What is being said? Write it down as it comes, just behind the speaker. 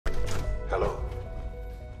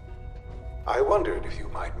I wondered if you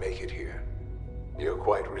might make it here. You're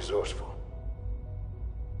quite resourceful.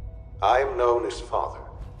 I'm known as Father.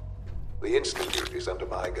 The Institute is under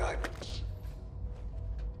my guidance.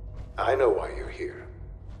 I know why you're here.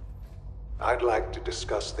 I'd like to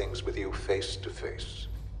discuss things with you face to face.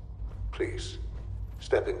 Please,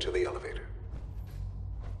 step into the elevator.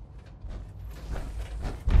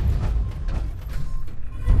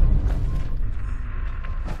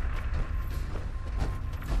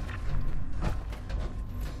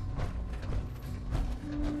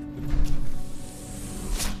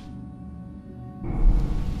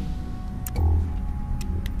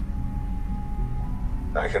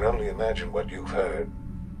 I can only imagine what you've heard,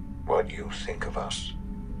 what you think of us.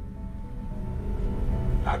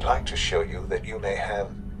 I'd like to show you that you may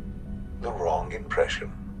have the wrong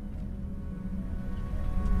impression.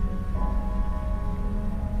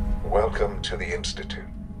 Welcome to the Institute.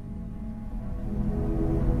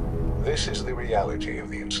 This is the reality of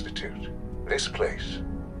the Institute. This place,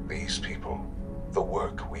 these people, the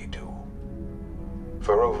work we do.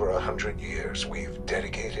 For over 100 years, we've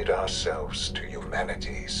dedicated ourselves to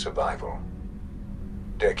humanity's survival.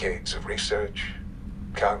 Decades of research,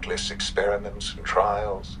 countless experiments and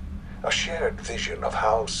trials, a shared vision of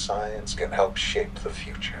how science can help shape the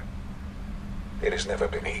future. It has never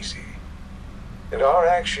been easy, and our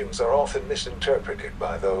actions are often misinterpreted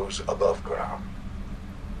by those above ground.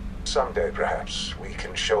 Someday, perhaps, we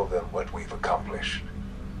can show them what we've accomplished.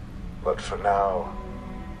 But for now,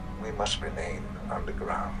 we must remain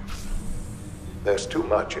underground. There's too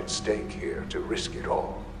much at stake here to risk it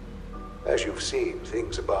all. As you've seen,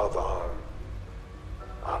 things above are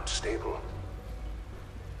unstable.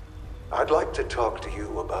 I'd like to talk to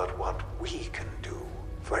you about what we can do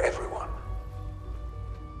for everyone.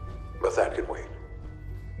 But that can wait.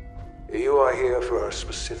 You are here for a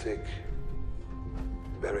specific,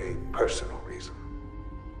 very personal reason.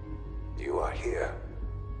 You are here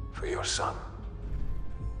for your son.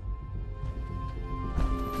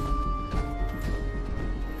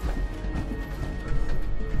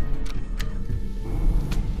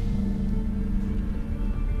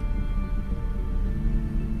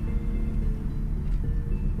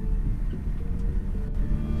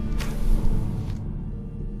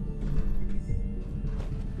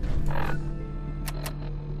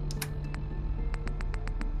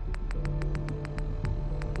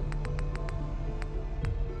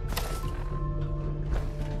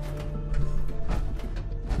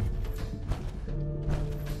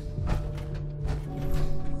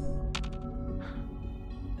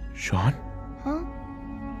 Sean? Huh?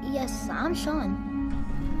 Yes, I'm Sean.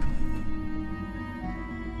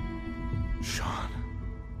 Sean?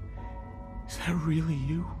 Is that really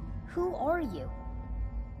you? Who are you?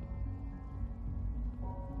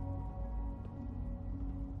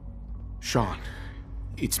 Sean,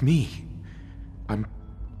 it's me. I'm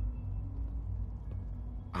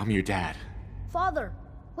your dad. Father,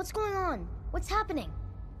 what's going on? What's happening?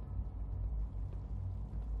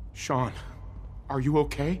 Sean, are you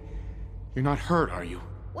okay? You're not hurt, are you?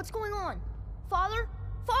 What's going on? Father?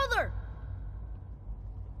 Father!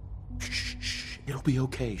 Shh, shh. It'll be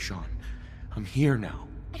okay, Sean. I'm here now.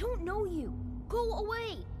 I don't know you. Go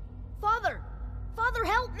away. Father! Father,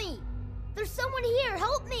 help me! There's someone here,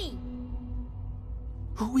 help me!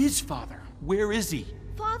 Who is Father? Where is he?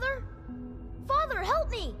 Father? Father, help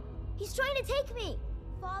me! He's trying to take me!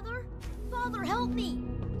 Father? Father, help me!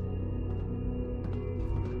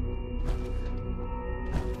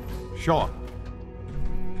 Sean.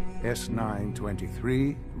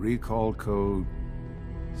 S923, recall code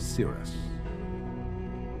Cirrus.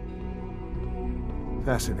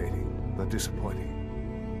 Fascinating, but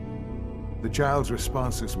disappointing. The child's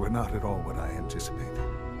responses were not at all what I anticipated.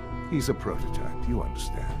 He's a prototype, you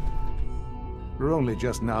understand. We're only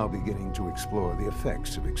just now beginning to explore the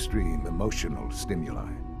effects of extreme emotional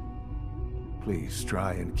stimuli. Please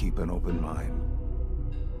try and keep an open mind.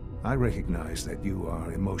 I recognize that you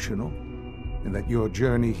are emotional, and that your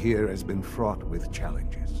journey here has been fraught with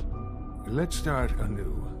challenges. Let's start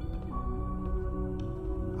anew.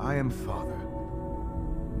 I am Father.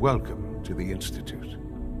 Welcome to the Institute.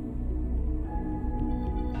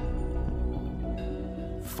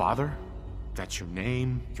 Father? That's your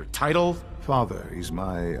name? Your title? Father is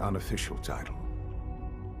my unofficial title.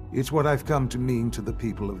 It's what I've come to mean to the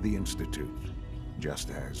people of the Institute,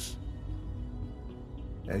 just as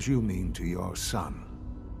you mean to your son,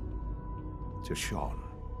 to Sean.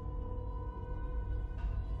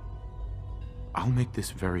 I'll make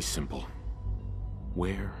this very simple.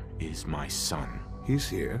 Where is my son? He's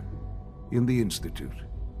here, in the Institute.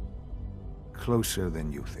 Closer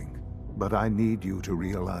than you think. But I need you to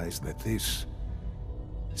realize that this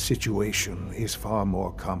situation is far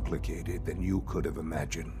more complicated than you could have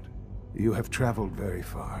imagined. You have traveled very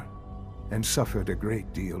far and suffered a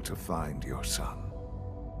great deal to find your son.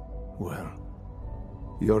 Well,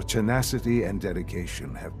 your tenacity and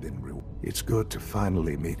dedication have been rewarded. It's good to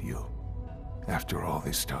finally meet you after all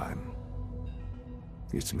this time.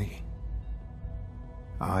 It's me.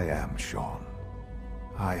 I am Sean.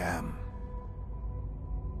 I am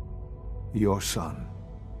your son.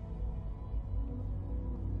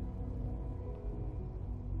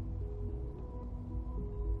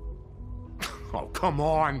 Oh, come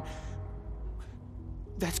on!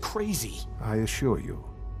 That's crazy. I assure you,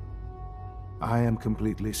 I am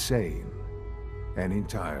completely sane and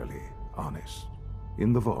entirely honest.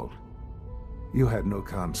 In the vault, you had no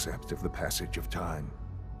concept of the passage of time.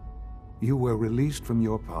 You were released from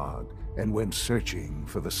your pod and went searching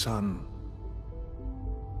for the sun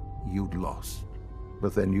you'd lost.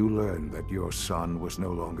 But then you learned that your son was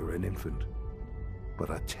no longer an infant, but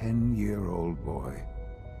a 10-year-old boy.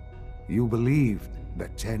 You believed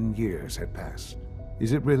that 10 years had passed.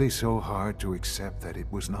 Is it really so hard to accept that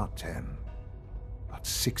it was not 10, but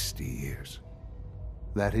 60 years?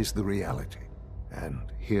 That is the reality.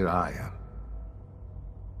 And here I am,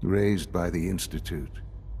 raised by the Institute,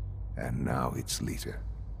 and now its leader.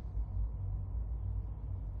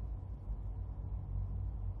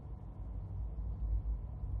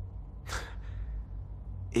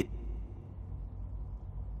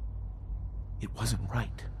 It wasn't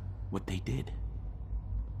right, what they did.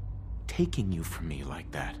 Taking you from me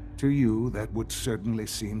like that. To you, that would certainly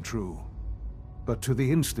seem true. But to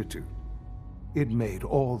the Institute, it made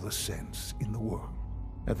all the sense in the world.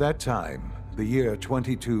 At that time, the year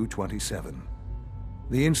 2227,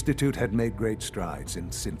 the Institute had made great strides in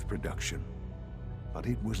synth production. But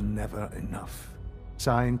it was never enough.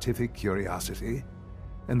 Scientific curiosity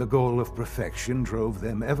and the goal of perfection drove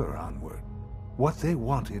them ever onward. What they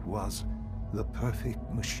wanted was the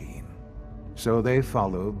perfect machine. So they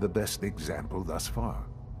followed the best example thus far.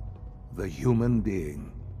 The human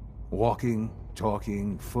being. Walking,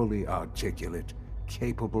 talking, fully articulate,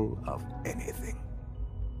 capable of anything.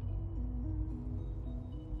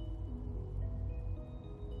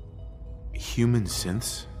 Human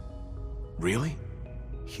synths? Really?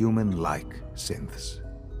 Human-like synths.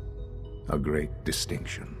 A great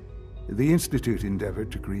distinction. The Institute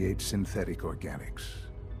endeavored to create synthetic organics.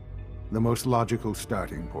 The most logical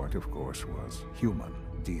starting point, of course, was human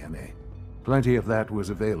DNA. Plenty of that was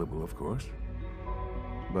available, of course,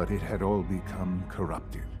 but it had all become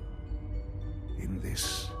corrupted. In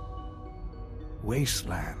this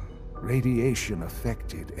wasteland, radiation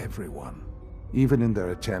affected everyone. Even in their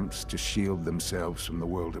attempts to shield themselves from the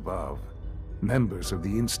world above, members of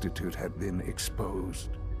the Institute had been exposed.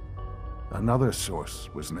 Another source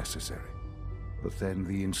was necessary. But then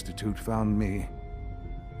the Institute found me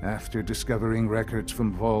after discovering records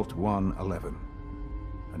from Vault 111.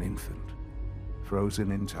 An infant,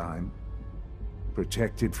 frozen in time,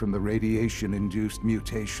 protected from the radiation-induced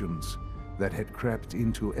mutations that had crept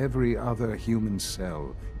into every other human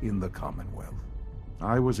cell in the Commonwealth.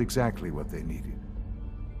 I was exactly what they needed.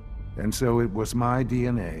 And so it was my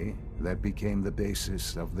DNA that became the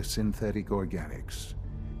basis of the synthetic organics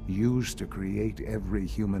used to create every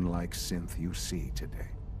human-like synth you see today.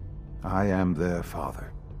 I am their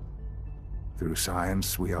father. Through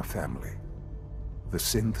science, we are family. The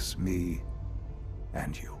synths, me,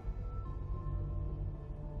 and you.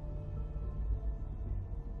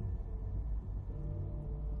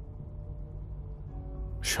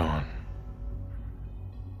 Sean.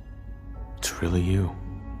 It's really you.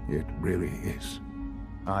 It really is.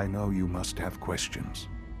 I know you must have questions.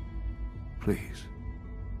 Please.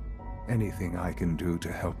 Anything I can do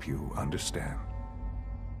to help you understand.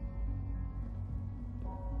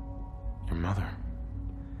 Your mother.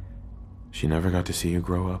 She never got to see you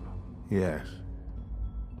grow up? Yes.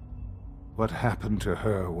 What happened to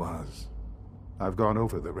her was... I've gone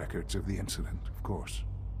over the records of the incident, of course.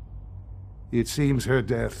 It seems her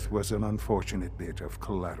death was an unfortunate bit of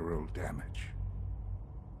collateral damage.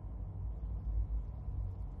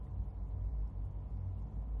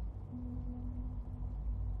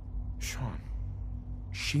 Sean,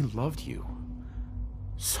 she loved you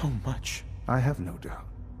so much. I have no doubt.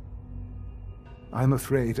 I'm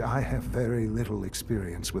afraid I have very little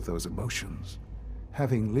experience with those emotions,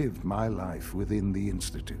 having lived my life within the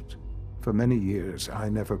Institute. For many years, I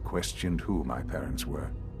never questioned who my parents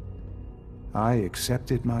were. I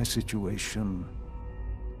accepted my situation,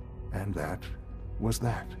 and that was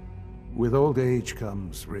that. With old age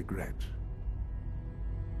comes regret,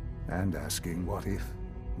 and asking what if.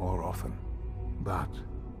 more often. But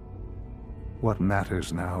what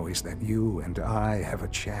matters now is that you and I have a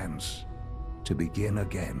chance to begin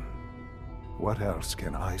again. What else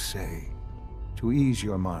can I say to ease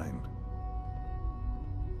your mind?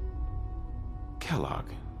 Kellogg,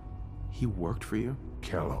 he worked for you?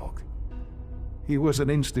 Kellogg. He was an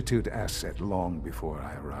Institute asset long before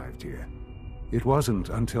I arrived here. It wasn't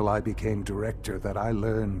until I became director that I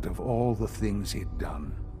learned of all the things he'd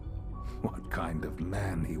done. What kind of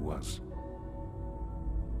man he was.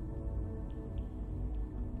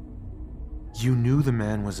 You knew the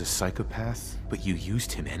man was a psychopath, but you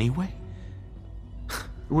used him anyway?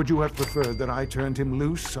 Would you have preferred that I turned him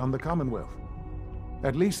loose on the Commonwealth?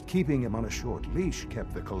 At least keeping him on a short leash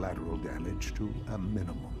kept the collateral damage to a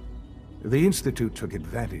minimum. The Institute took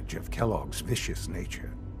advantage of Kellogg's vicious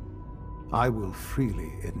nature. I will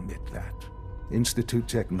freely admit that. Institute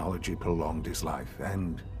technology prolonged his life,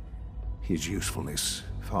 and his usefulness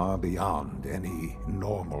far beyond any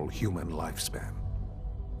normal human lifespan.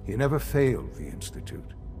 He never failed the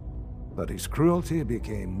Institute, but his cruelty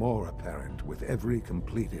became more apparent with every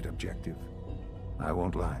completed objective. I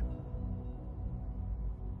won't lie.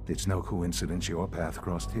 It's no coincidence your path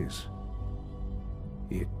crossed his.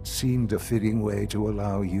 It seemed a fitting way to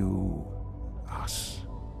allow you, us,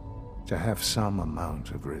 to have some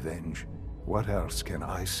amount of revenge. What else can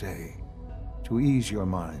I say to ease your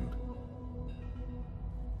mind?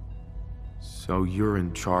 So you're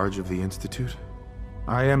in charge of the Institute?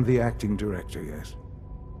 I am the acting director, yes.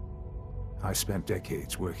 I spent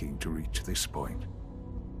decades working to reach this point.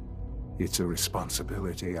 It's a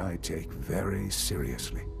responsibility I take very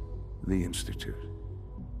seriously. The Institute.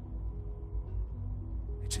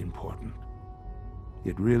 It's important.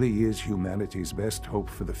 It really is humanity's best hope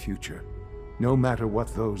for the future, no matter what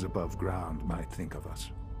those above ground might think of us.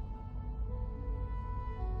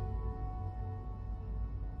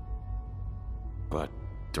 But,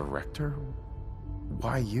 Director?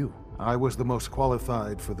 Why you? I was the most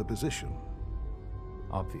qualified for the position,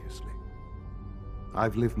 obviously.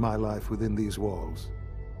 I've lived my life within these walls,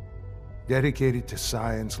 dedicated to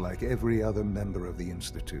science like every other member of the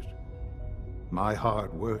Institute. My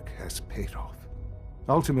hard work has paid off.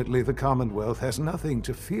 Ultimately, the Commonwealth has nothing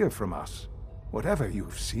to fear from us. Whatever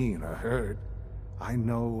you've seen or heard, I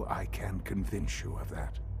know I can convince you of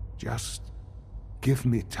that. Just give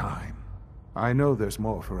me time. I know there's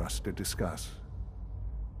more for us to discuss.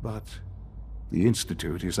 But the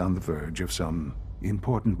Institute is on the verge of some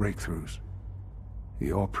important breakthroughs.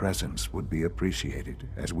 Your presence would be appreciated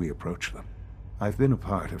as we approach them. I've been a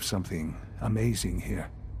part of something amazing here.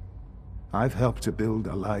 I've helped to build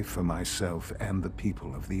a life for myself and the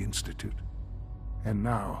people of the Institute. And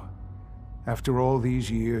now, after all these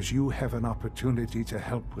years, you have an opportunity to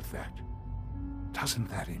help with that. Doesn't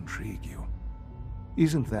that intrigue you?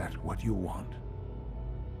 Isn't that what you want?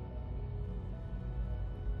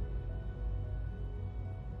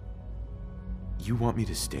 You want me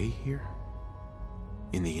to stay here?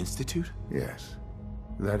 In the Institute? Yes,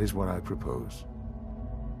 that is what I propose.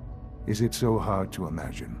 Is it so hard to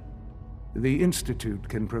imagine? The Institute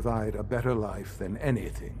can provide a better life than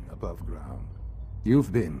anything above ground.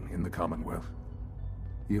 You've been in the Commonwealth.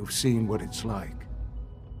 You've seen what it's like.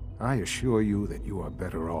 I assure you that you are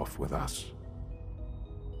better off with us.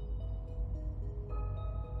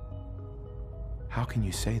 How can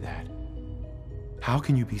you say that? How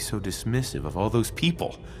can you be so dismissive of all those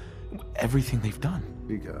people? Everything they've done?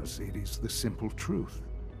 Because it is the simple truth.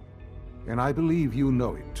 And I believe you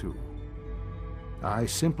know it too. I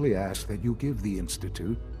simply ask that you give the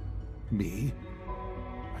Institute, me,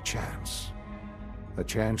 a chance. A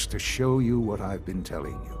chance to show you what I've been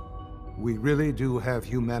telling you. We really do have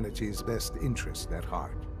humanity's best interest at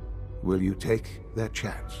heart. Will you take that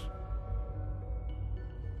chance?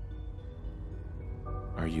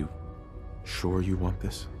 Are you sure you want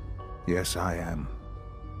this? Yes, I am.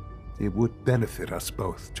 It would benefit us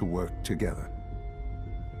both to work together.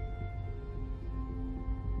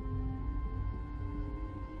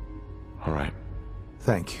 All right.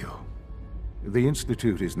 Thank you. The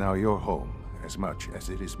Institute is now your home, as much as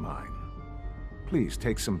it is mine. Please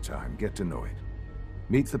take some time, get to know it.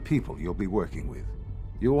 Meet the people you'll be working with.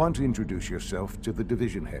 You'll want to introduce yourself to the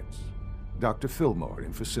division heads. Dr. Fillmore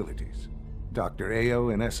in Facilities, Dr. Ao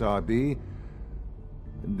in SRB,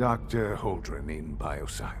 Dr. Holdren in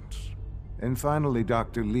Bioscience, and finally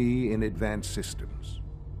Dr. Lee in Advanced Systems.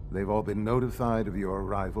 They've all been notified of your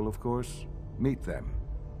arrival, of course. Meet them,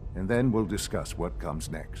 and then we'll discuss what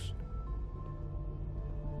comes next.